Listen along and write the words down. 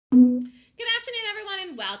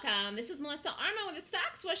everyone, welcome. This is Melissa Armo with the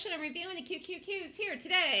Stock Swoosh, and I'm reviewing the QQQs here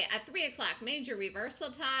today at 3 o'clock major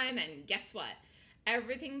reversal time. And guess what?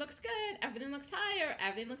 Everything looks good. Everything looks higher.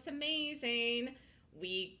 Everything looks amazing.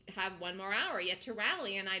 We have one more hour yet to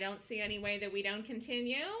rally, and I don't see any way that we don't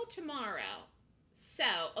continue tomorrow. So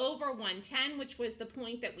over 110, which was the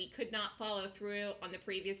point that we could not follow through on the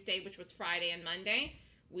previous day, which was Friday and Monday,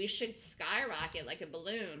 we should skyrocket like a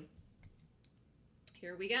balloon.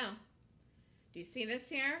 Here we go. Do you see this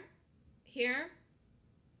here? Here?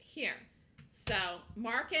 Here. So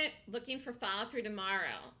market looking for follow through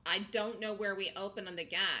tomorrow. I don't know where we open on the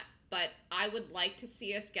gap, but I would like to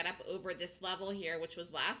see us get up over this level here, which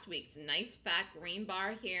was last week's nice fat green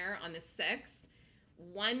bar here on the 6th,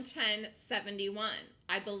 110.71.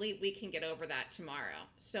 I believe we can get over that tomorrow.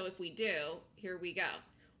 So if we do, here we go.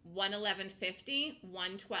 111.50,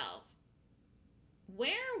 112.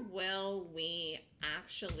 Where will we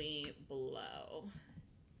actually blow?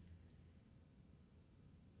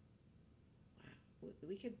 Wow,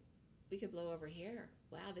 we could blow over here.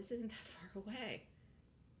 Wow, this isn't that far away.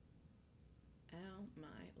 Oh my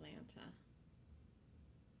Lanta.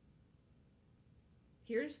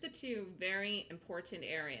 Here's the two very important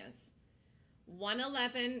areas.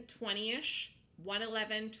 111.20-ish,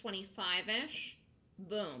 111.25-ish,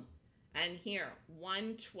 boom. And here,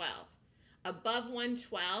 112. Above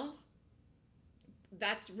 112,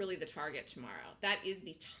 that's really the target tomorrow. That is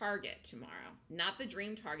the target tomorrow. Not the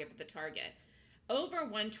dream target, but the target. Over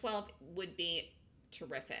 112 would be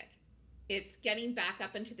terrific. It's getting back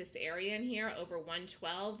up into this area in here over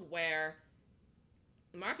 112 where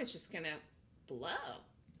the market's just going to blow.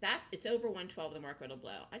 It's over 112 the market will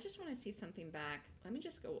blow. I just want to see something back. Let me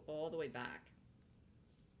just go all the way back.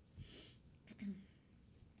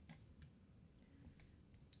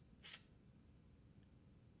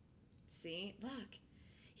 See, look,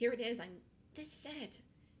 here it is. This is it.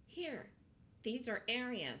 Here, these are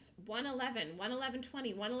areas. 111,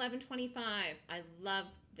 111.20, 111.25. I love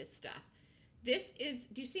this stuff. This is,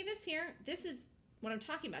 do you see this here? This is what I'm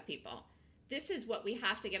talking about, people. This is what we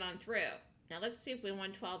have to get on through. Now let's see if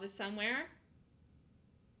 112 is somewhere.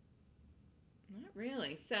 Not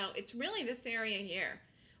really. So it's really this area here.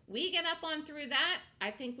 We get up on through that.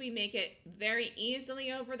 I think we make it very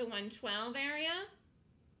easily over the 112 area.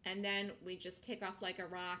 And then we just take off like a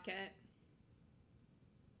rocket.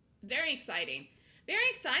 Very exciting. Very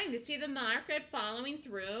exciting to see the market following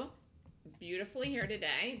through beautifully here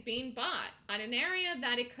today, being bought on an area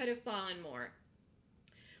that it could have fallen more.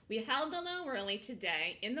 We held the low early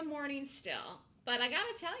today, in the morning still, but I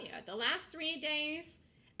gotta tell you, the last 3 days,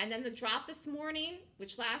 and then the drop this morning,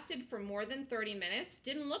 which lasted for more than 30 minutes,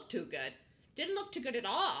 didn't look too good. Didn't look too good at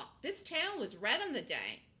all. This tail was red on the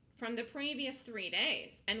day from the previous 3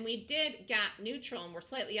 days. And we did gap neutral and we're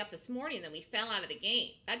slightly up this morning, then we fell out of the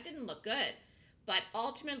gate. That didn't look good. But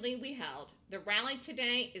ultimately we held. The rally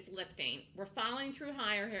today is lifting. We're following through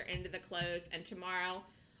higher here into the close, and tomorrow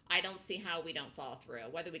I don't see how we don't follow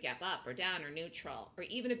through. Whether we gap up or down or neutral, or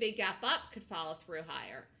even a big gap up could follow through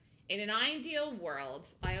higher. In an ideal world,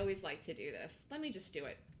 I always like to do this. Let me just do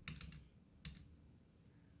it.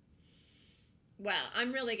 Well,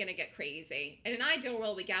 I'm really going to get crazy. In an ideal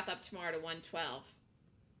world, we gap up tomorrow to 112.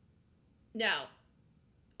 No,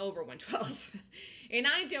 over 112. In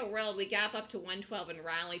an ideal world, we gap up to 112 and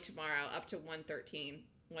rally tomorrow up to 113,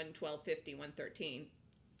 112.50, 113.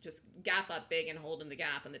 Just gap up big and hold in the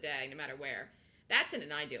gap in the day, no matter where. That's in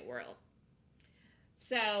an ideal world.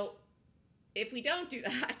 So if we don't do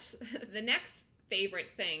that, the next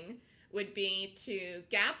favorite thing would be to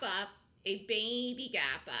gap up, a baby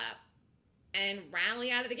gap up, and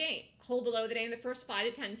rally out of the gate. Hold the low of the day in the first 5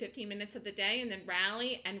 to 10, 15 minutes of the day, and then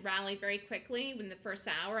rally very quickly in the first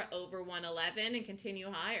hour over 111 and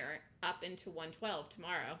continue higher up into 112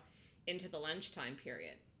 tomorrow into the lunchtime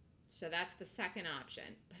period. So that's the second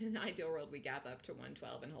option. But in an ideal world, we gap up to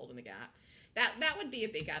 112 and hold in the gap. That would be a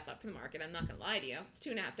big gap up for the market. I'm not going to lie to you. It's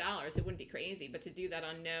 $2.50. It wouldn't be crazy, but to do that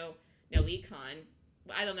on no econ,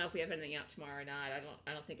 I don't know if we have anything out tomorrow or not.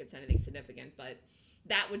 I don't think it's anything significant, but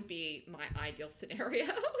that would be my ideal scenario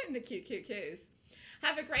in the QQQs.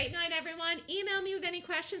 Have a great night, everyone. Email me with any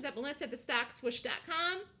questions at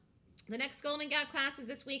melissa@thestockswoosh.com. The next Golden Gap class is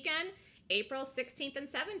this weekend, April 16th and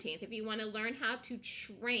 17th. If you want to learn how to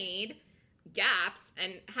trade gaps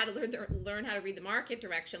and how to learn how to read the market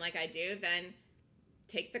direction like I do, then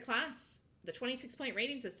take the class. The 26-point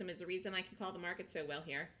rating system is the reason I can call the market so well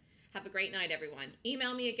here. Have a great night, everyone.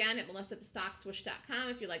 Email me again at melissa@thestockswoosh.com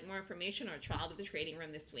if you'd like more information or a trial to the trading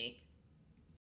room this week.